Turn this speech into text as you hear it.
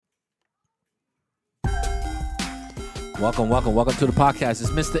Welcome to the podcast.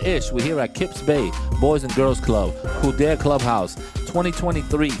 It's Mr. Ish. We're here at Kips Bay Boys and Girls Club, Kildare Clubhouse,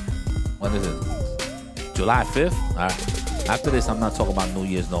 2023. When is it? July 5th? All right. After this, I'm not talking about New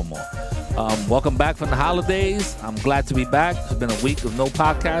Year's no more. Welcome back from the holidays. I'm glad to be back. It's been a week of no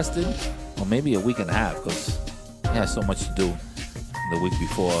podcasting, or maybe a week and a half, because we had so much to do the week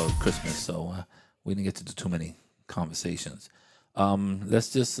before Christmas, so we didn't get to do too many conversations. Let's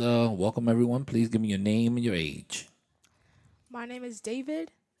just welcome everyone. Please give me your name and your age. My name is David.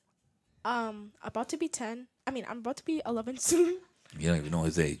 About to be 10. I'm about to be 11 soon. You don't even know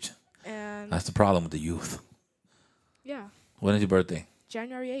his age. And That's the problem with the youth. yeah, When is your birthday?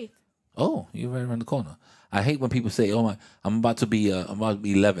 January 8th. Oh, you're right around the corner. I hate when people say, "Oh my, I'm about to be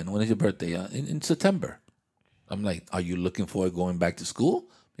 11." When is your birthday? In September. I'm like, are you looking forward to going back to school?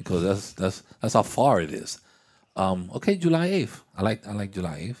 Because that's how far it is. Okay, July 8th. I like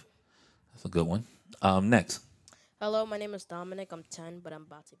July 8th. That's a good one. Next. Hello, my name is Dominic. I'm 10, but I'm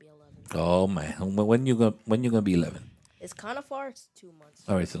about to be 11. Oh man, when you gonna be 11? It's kind of far. It's 2 months.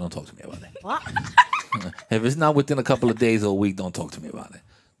 All right, so don't talk to me about it. What? If it's not within a couple of days or a week, don't talk to me about it.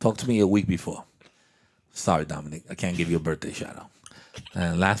 Talk to me a week before. Sorry, Dominic, I can't give you a birthday shout out.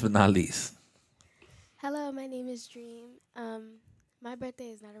 And last but not least. Hello, my name is Dream. My birthday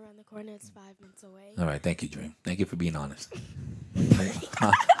is not around the corner. It's 5 months away. All right, thank you, Dream. Thank you for being honest.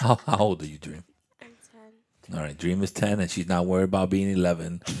 how old are you, Dream? I'm 10. All right, Dream is 10, and she's not worried about being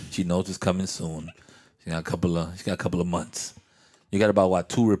 11. She knows it's coming soon. She got a couple of months. You got about what,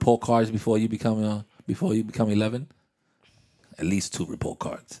 2 report cards before you become 11? At least 2 report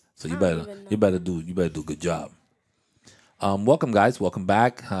cards. So you better do a good job. Welcome guys, welcome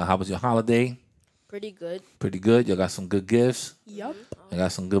back. How was your holiday? Pretty good. Pretty good. You got some good gifts. Yup. You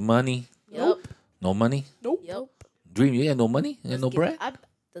got some good money. Yep. No money? Nope. Yep. Dream, you got no money? You got no bread?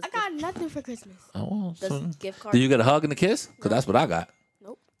 I got nothing for Christmas. Oh, Does so, gift card? did you get a hug and a kiss? Because that's what I got.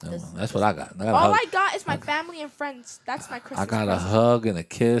 Nope. Oh, that's what I got. I got a All hug. I got is my family and friends. That's my Christmas I got a present. hug and a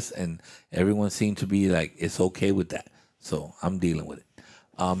kiss, and everyone seemed to be like, it's okay with that. So I'm dealing with it.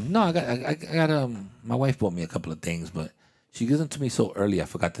 No, I got my wife bought me a couple of things, but she gives them to me so early, I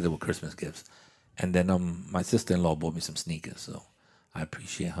forgot that they were Christmas gifts. And then my sister-in-law bought me some sneakers, so I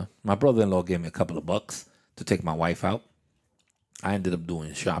appreciate her. My brother-in-law gave me a couple of bucks to take my wife out. I ended up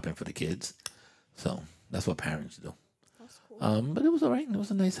doing shopping for the kids, so that's what parents do. That's cool. But it was all right. It was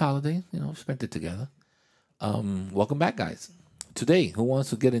a nice holiday. Spent it together. Welcome back, guys. Today, who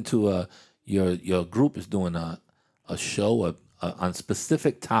wants to get into your group is doing a show on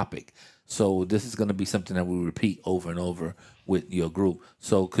specific topic. So this is going to be something that we repeat over and over with your group.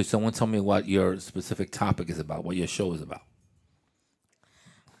 So could someone tell me what your specific topic is about, what your show is about?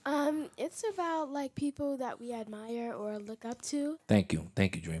 It's about like people that we admire or look up to. Thank you,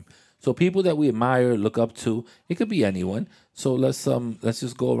 Dream. So people that we admire, look up to, it could be anyone. So let's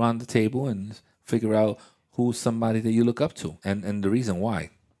just go around the table and figure out who's somebody that you look up to and the reason why.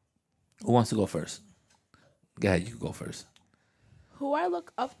 Who wants to go first? Go ahead, you can go first. Who I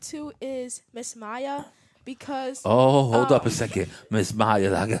look up to is Miss Maya because Oh, hold up a second, Miss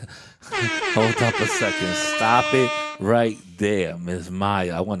Maya. Hold up a second. Stop it right there, Miss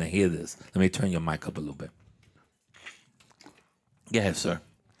Maya. I want to hear this. Let me turn your mic up a little bit. Go ahead, sir.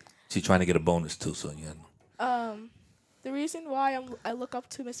 She's trying to get a bonus too, so yeah. the reason why I look up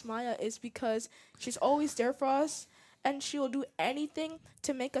to Miss Maya is because she's always there for us and she will do anything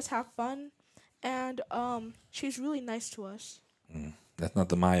to make us have fun, and she's really nice to us. That's not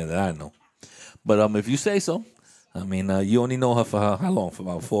the Maya that I know. But if you say so. I mean, you only know her for how long? For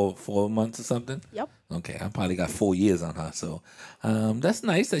about four months or something? Yep. Okay, I probably got 4 years on her. So that's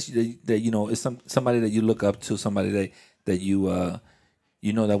nice that is somebody that you look up to, somebody that you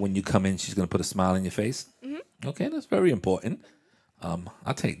know that when you come in, she's going to put a smile on your face. Mm-hmm. Okay, that's very important.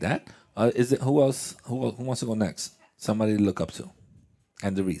 I'll take that. Is it who else? Who wants to go next? Somebody to look up to,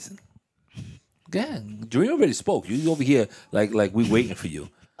 and the reason. Yeah, Dream already spoke. You over here like we waiting for you.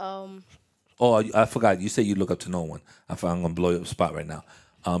 Oh, I forgot. You said you look up to no one. I'm going to blow your spot right now.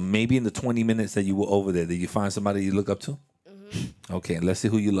 Maybe in the 20 minutes that you were over there, did you find somebody you look up to? Mm-hmm. Okay, let's see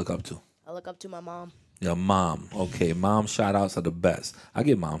who you look up to. I look up to my mom. Your mom. Okay, mom shout-outs are the best. I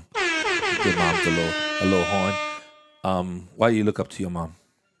give mom. Give mom a little horn. Why do you look up to your mom?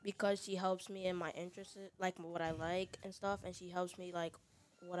 Because she helps me in my interests, like what I like and stuff, and she helps me like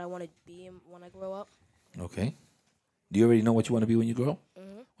what I want to be when I grow up. Okay. Do you already know what you want to be when you grow up?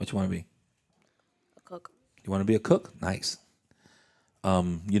 Mm-hmm. What you want to be? A cook. You want to be a cook? Nice.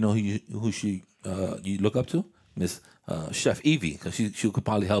 You know who you look up to? Miss Chef Evie, because she could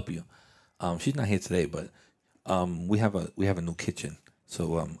probably help you. She's not here today, but we have a new kitchen.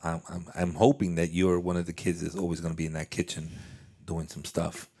 So I'm hoping that you're one of the kids that's always going to be in that kitchen doing some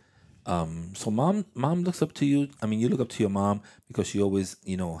stuff. So mom looks up to you. I mean, you look up to your mom because she always,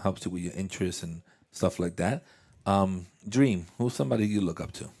 helps you with your interests and stuff like that. Dream, who's somebody you look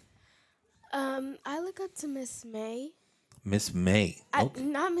up to? I look up to Miss May. Miss May. Okay.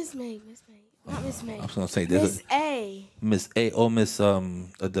 Not Miss May. Miss May. Not Miss May. I was gonna say there's Miss A. Miss A. Oh, Miss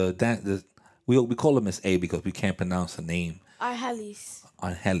we call her Miss A because we can't pronounce her name. Argelis.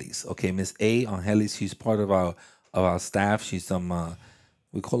 Angelis. Okay, Miss A. Angelis. She's part of our staff. She's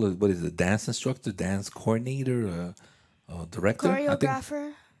we call it, what is it, dance instructor, dance coordinator, director, I think.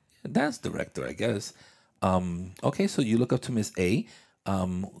 Choreographer. Dance director, I guess. Okay, so you look up to Miss A.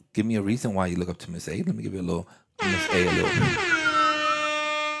 Give me a reason why you look up to Miss A. Let me give you a little Miss A a little.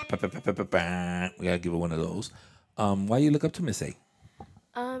 We gotta give her one of those. Why you look up to Miss A?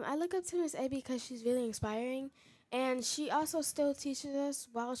 I look up to Miss A because she's really inspiring, and she also still teaches us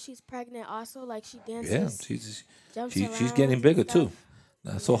while she's pregnant. Also, like she dances. Yeah, jumps she's around getting and bigger stuff. too.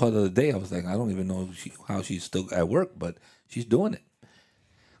 I saw her the other day. I was like, I don't even know how she's still at work, but she's doing it.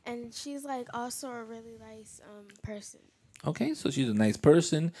 And she's like also a really nice person. Okay, so she's a nice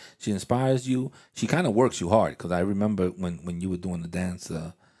person. She inspires you. She kind of works you hard because I remember when you were doing the dance,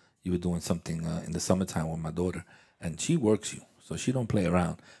 you were doing something in the summertime with my daughter, and she works you. So she don't play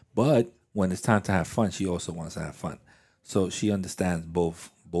around. But when it's time to have fun, she also wants to have fun. So she understands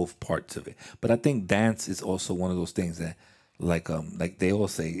both parts of it. But I think dance is also one of those things that, like they all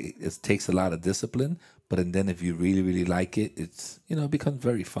say, it takes a lot of discipline. But and then if you really really like it, it becomes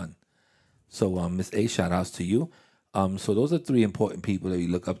very fun. So Miss A, shout outs to you. So those are three important people that you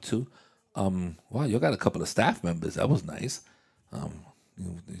look up to. Wow, you got a couple of staff members. That was nice.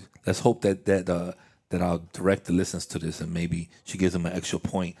 Let's hope that our director listens to this and maybe she gives them an extra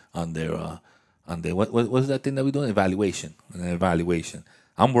point on their what's that thing that we're doing? Evaluation. An evaluation.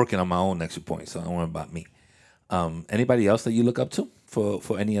 I'm working on my own extra point, so don't worry about me. Anybody else that you look up to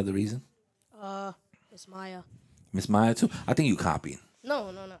for any other reason? Miss Maya. Miss Maya too? I think you copying.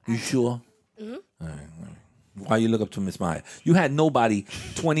 No. You sure? Mm-hmm. All right. Why you look up to Miss Maya? You had nobody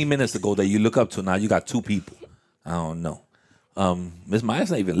 20 minutes ago that you look up to. Now you got two people. I don't know. Miss Maya's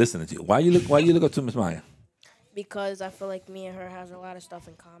not even listening to you. Why you look up to Miss Maya? Because I feel like me and her has a lot of stuff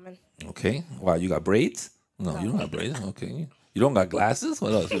in common. Okay. Why, you got braids? No, you don't have braids. Okay. You don't got glasses?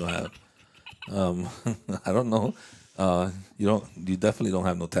 What else you don't have? I don't know. You definitely don't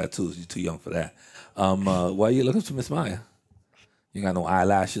have no tattoos. You're too young for that. Why you look up to Miss Maya? You got no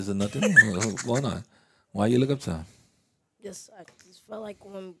eyelashes or nothing? What's going on? Why you look up to her? I just felt like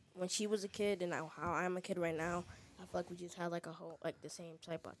when she was a kid and how I'm a kid right now, I feel like we just had like a whole the same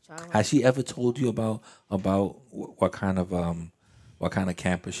type of childhood. Has she ever told you about what kind of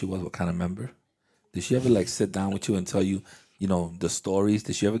camper she was? What kind of member? Did she ever sit down with you and tell you, the stories?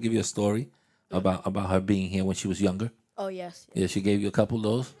 Did she ever give you a story about her being here when she was younger? Oh yes. Yeah, she gave you a couple of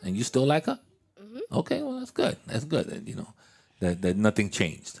those, and you still like her? Mm-hmm. Okay, well that's good. That's good. That nothing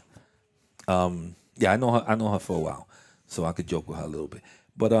changed. Yeah, I know her for a while, so I could joke with her a little bit.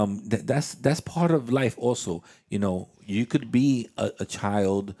 But that's part of life also. You could be a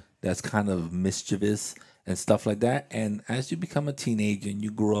child that's kind of mischievous and stuff like that, and as you become a teenager and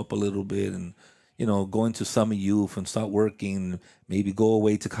you grow up a little bit and go into summer youth and start working, maybe go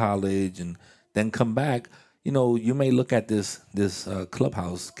away to college and then come back, you may look at this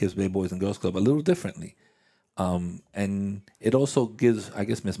clubhouse, Kids Bay Boys and Girls Club, a little differently. And it also gives, I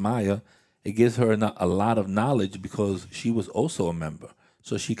guess, Miss Maya, it gives her a lot of knowledge because she was also a member.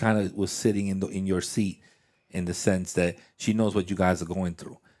 So she kind of was sitting in your seat in the sense that she knows what you guys are going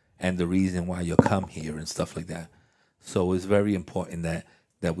through and the reason why you come here and stuff like that. So it's very important that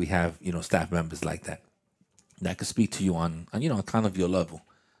we have, staff members like that could speak to you on kind of your level.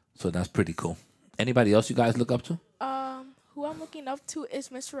 So that's pretty cool. Anybody else you guys look up to? Who I'm looking up to is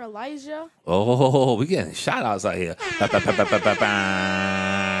Mr. Elijah. Oh, we getting shout outs out here.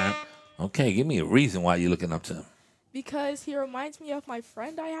 Okay, give me a reason why you're looking up to him. Because he reminds me of my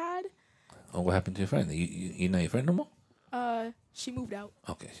friend I had. Oh, what happened to your friend? You know your friend no more? She moved out.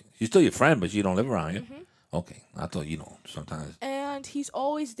 Okay. She's still your friend, but you don't live around here? Mm-hmm. Okay. I thought, sometimes. And he's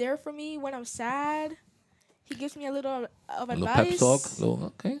always there for me when I'm sad. He gives me a little of A advice. little pep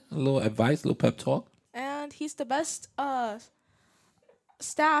talk? A little advice, a little pep talk? And he's the best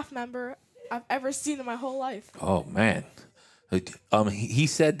staff member I've ever seen in my whole life. Oh, man. He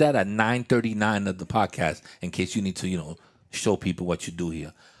said that at 9:39 of the podcast in case you need to, show people what you do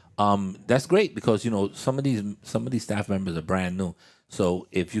here. That's great because, some of these staff members are brand new. So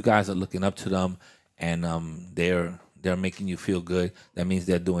if you guys are looking up to them and they're making you feel good, that means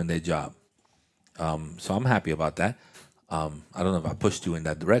they're doing their job. So I'm happy about that. I don't know if I pushed you in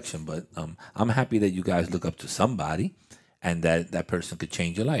that direction, but I'm happy that you guys look up to somebody, and that person could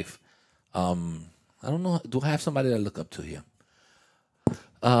change your life. I don't know. Do I have somebody that I look up to here?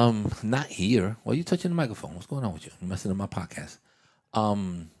 Not here. Why are you touching the microphone? What's going on with you? You're messing up my podcast.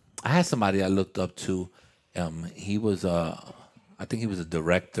 I had somebody I looked up to. He was I think he was a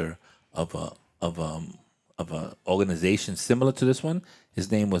director of a organization similar to this one.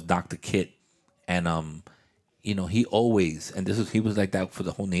 His name was Dr. Kit, and he always, and he was like that for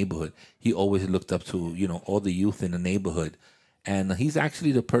the whole neighborhood. He always looked up to all the youth in the neighborhood, and he's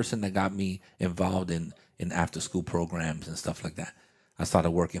actually the person that got me involved in after school programs and stuff like that. I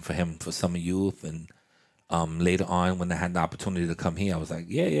started working for him for summer youth, and later on when I had the opportunity to come here, I was like,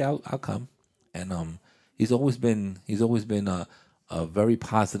 yeah, I'll come. And he's always been a very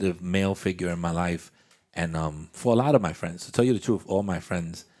positive male figure in my life, and for a lot of my friends. To tell you the truth, all my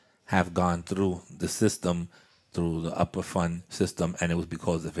friends have gone through the system, through the upper fund system, and it was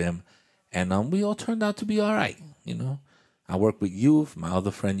because of him. And we all turned out to be all right. I work with youth. My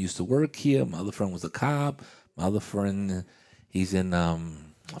other friend used to work here. My other friend was a cop. My other friend, he's in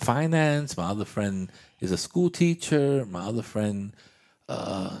finance. My other friend is a school teacher. My other friend,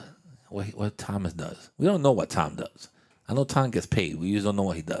 what Thomas does. We don't know what Tom does. I know Tom gets paid. We just don't know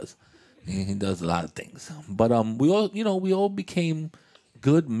what he does. He does a lot of things. But we all became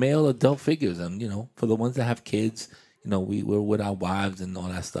good male adult figures. And, for the ones that have kids, we were with our wives and all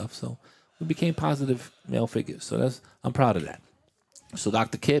that stuff. So we became positive male figures. So I'm proud of that. So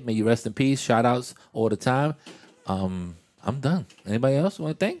Dr. Kit, may you rest in peace. Shout outs all the time. I'm done. Anybody else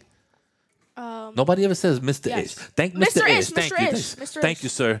want to thank? Nobody ever says Mr. Yes. Ish. Thank Mr. Ish. Thank you. Mr. Thank Ish. you,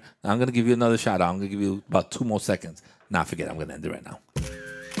 sir. I'm going to give you another shout out. I'm going to give you about 2 more seconds. Nah, forget it. I'm going to end it right now.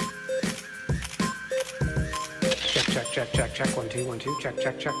 Check. 1 2 1 2. Check.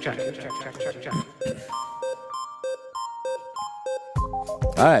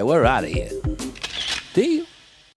 All right, we're out of here.